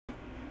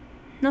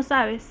No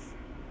sabes.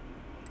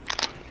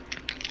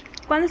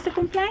 ¿Cuándo es tu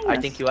cumpleaños? I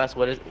think you asked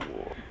what is.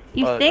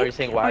 You Are think you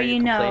saying why or are you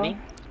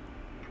complaining?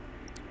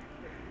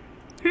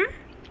 Know?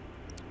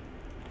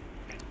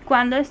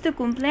 ¿Cuándo es tu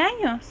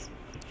cumpleaños?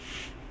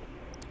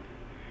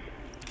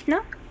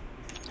 No?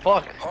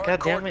 Fuck,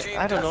 god damn it,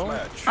 I don't know.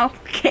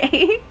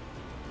 Okay.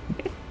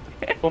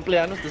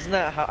 Cumpleaños, isn't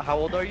that how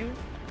old are you?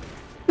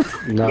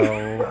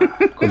 No,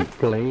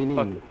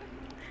 complaining.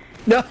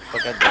 No.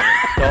 Fuck, god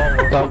damn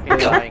it. Don't, we're fucking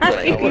dying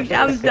right now. Watch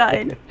I'm this.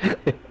 done.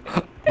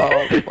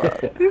 Oh,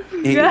 fuck.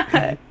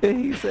 God.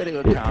 He said it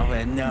would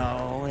comment.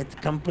 No, it's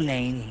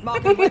complaining.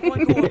 Marking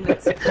waypoint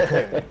coordinates.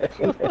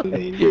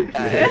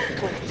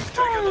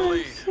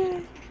 Oh,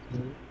 shit.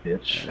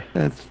 Bitch.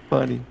 That's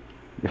funny.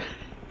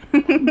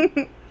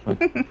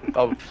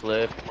 Oh,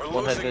 flip. We're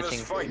One head losing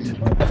this glitching.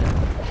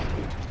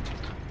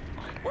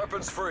 fight.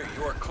 Weapons free.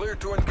 You are clear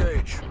to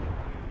engage.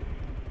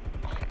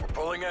 We're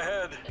pulling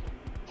ahead.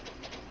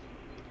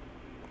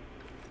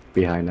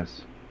 Behind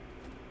us.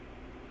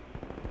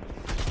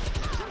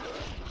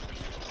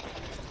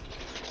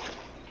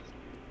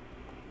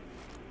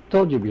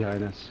 Told you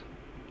behind us.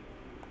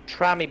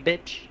 Try me,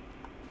 bitch.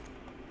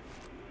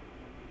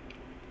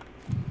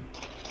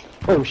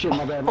 Oh shit,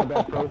 my bad,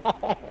 bro.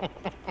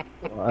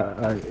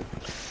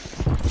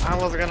 I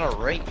was gonna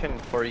rape him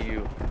for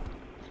you.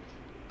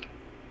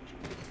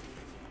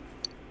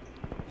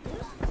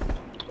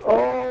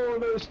 Oh,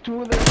 there's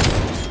two of them.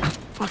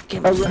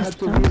 Fucking I had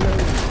to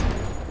reload.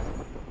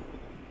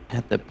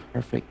 Had the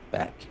perfect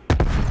back.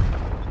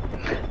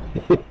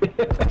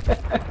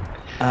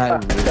 I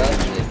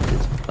really hit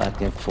this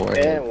fucking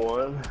forehead. And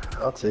one.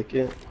 I'll take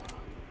it.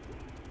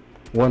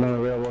 One on the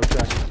railroad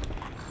track.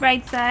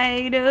 Right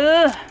side.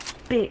 Ugh,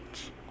 bitch.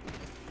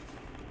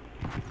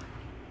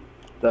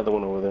 Another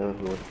one over there.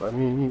 I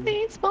mean,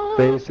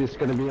 Face is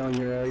gonna be on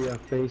your area.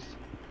 Face.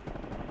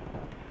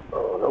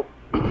 oh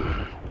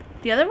no.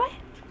 The other way?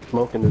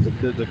 Smoking.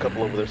 There's a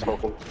couple over there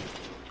smoking.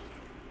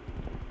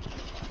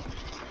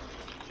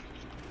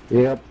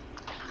 Yep.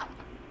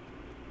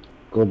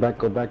 Go back,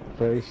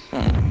 face.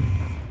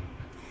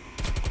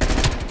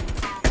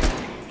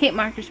 Hit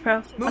markers, pro.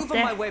 Up Move on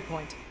there. my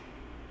waypoint.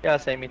 Yeah,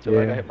 same, me too.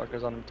 I Yeah. got hit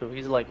markers on him too.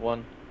 He's like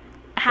one.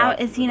 How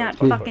shot. is he not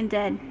Please. fucking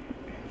dead?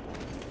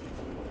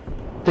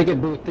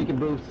 Ticket booth.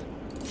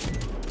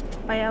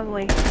 Oh yeah,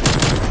 boy.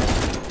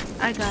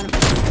 I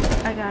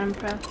got him,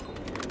 pro.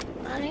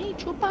 I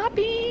hate you,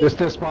 Poppy. They're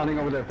still spawning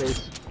over their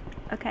face.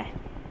 Okay.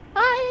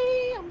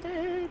 I am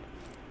dead.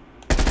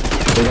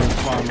 They're gonna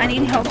spawn I right need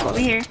on the help bottom. over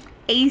here.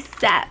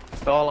 ASAP.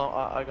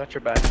 I got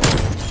your back.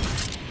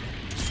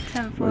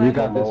 10-4. Well, you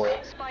got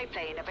this. Spy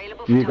plane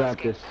available for You got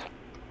tasking.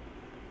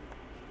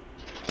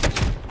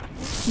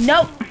 this.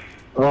 Nope.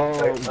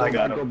 Oh, I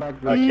got him. go back.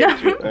 I No. can't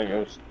shoot. There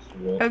goes.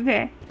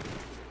 Okay.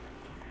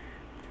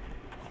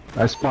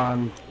 I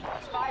spawned.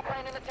 Spy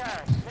plane in the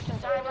turret. Mission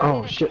time Oh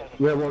eliminated. shit,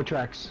 railroad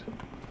tracks.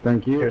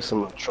 Thank you. Here's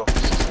some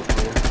trophies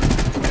for you.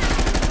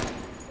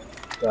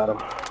 Got him.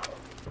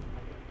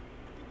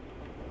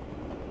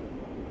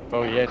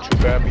 Oh yeah, too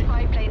crappy.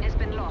 Spy plane has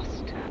been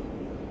lost.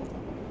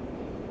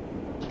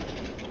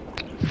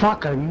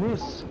 Fuck, I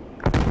missed.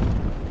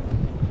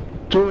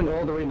 Two and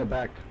all the way in the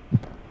back.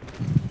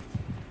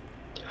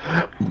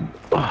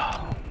 I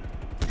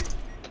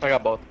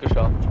got both. Good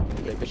shot.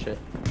 Yeah, good shit.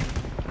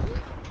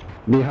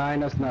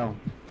 Behind us now.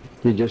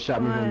 He just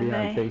shot me Oh, from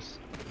behind they- face.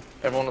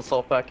 Everyone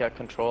assault back at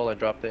control. I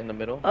dropped it in the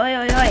middle. Oi,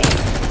 oi, oi.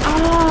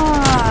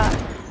 Ah,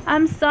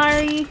 I'm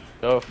sorry.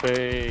 No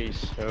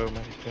face. Oh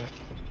my god.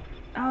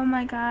 Oh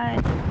my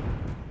god.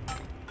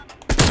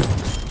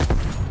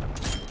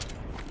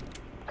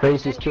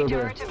 Face is still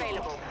there. Turret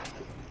available.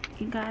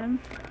 You got him.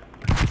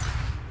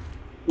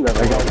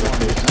 Another I got one. one.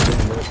 There's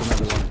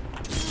another one.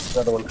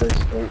 Another one face.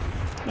 Oh,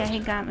 Yeah, he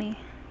got me.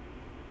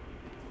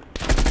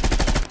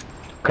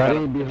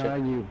 Cutting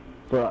behind you.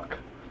 Fuck.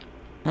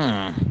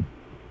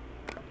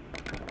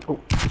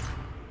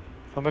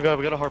 Oh my god,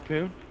 we got a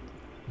harpoon.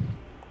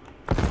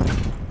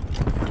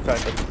 Kind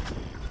of.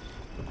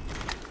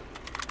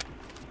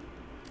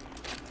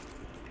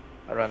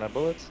 I ran out of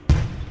bullets.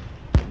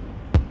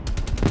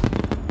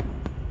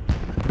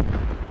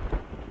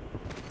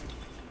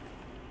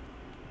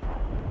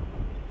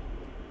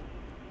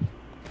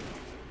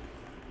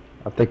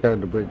 I'll take that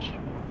on the bridge.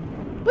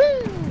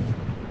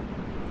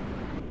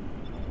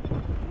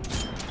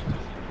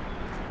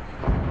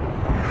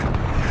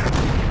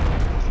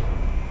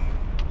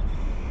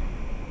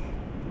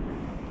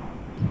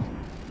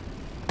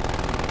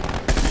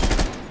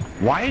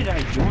 Why did I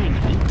join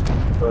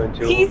it? going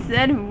to. He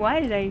said, why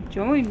did I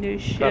join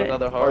this Got shit?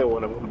 another Probably heart.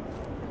 one of them.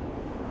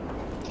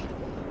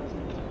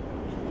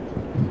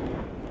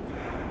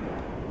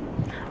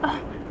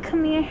 Oh,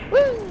 come here.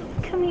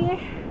 Come here.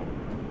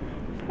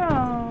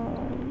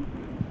 Bro.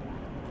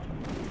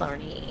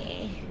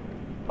 Sorry.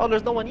 Oh,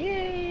 there's no one.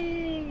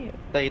 Yay!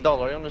 Hey,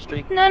 dog, are you on the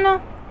street? No,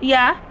 no.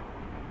 Yeah.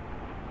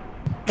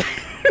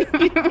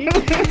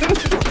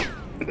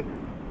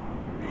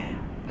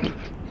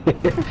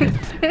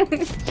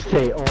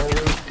 Say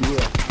always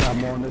yes,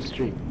 I'm on the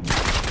street.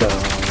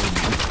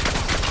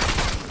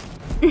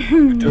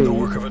 You did the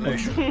work of a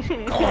nation.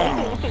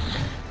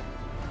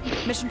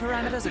 Mission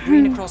parameters are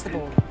green across the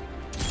board.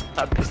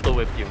 I pistol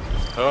whipped you.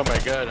 Oh my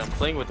god, I'm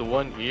playing with the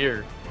one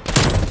ear.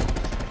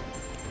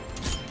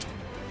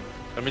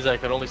 That means I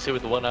can only see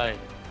with one eye.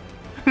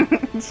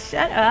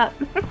 Shut up.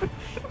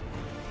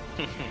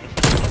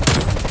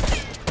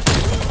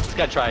 This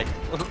guy tried.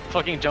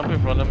 Fucking jump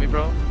in front of me,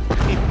 bro.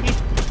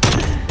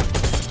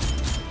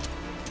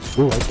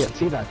 Ooh, I can't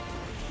see that.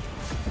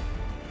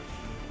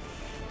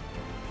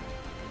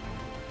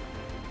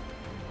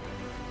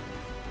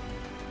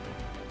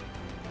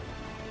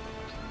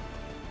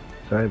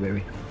 Sorry,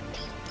 baby.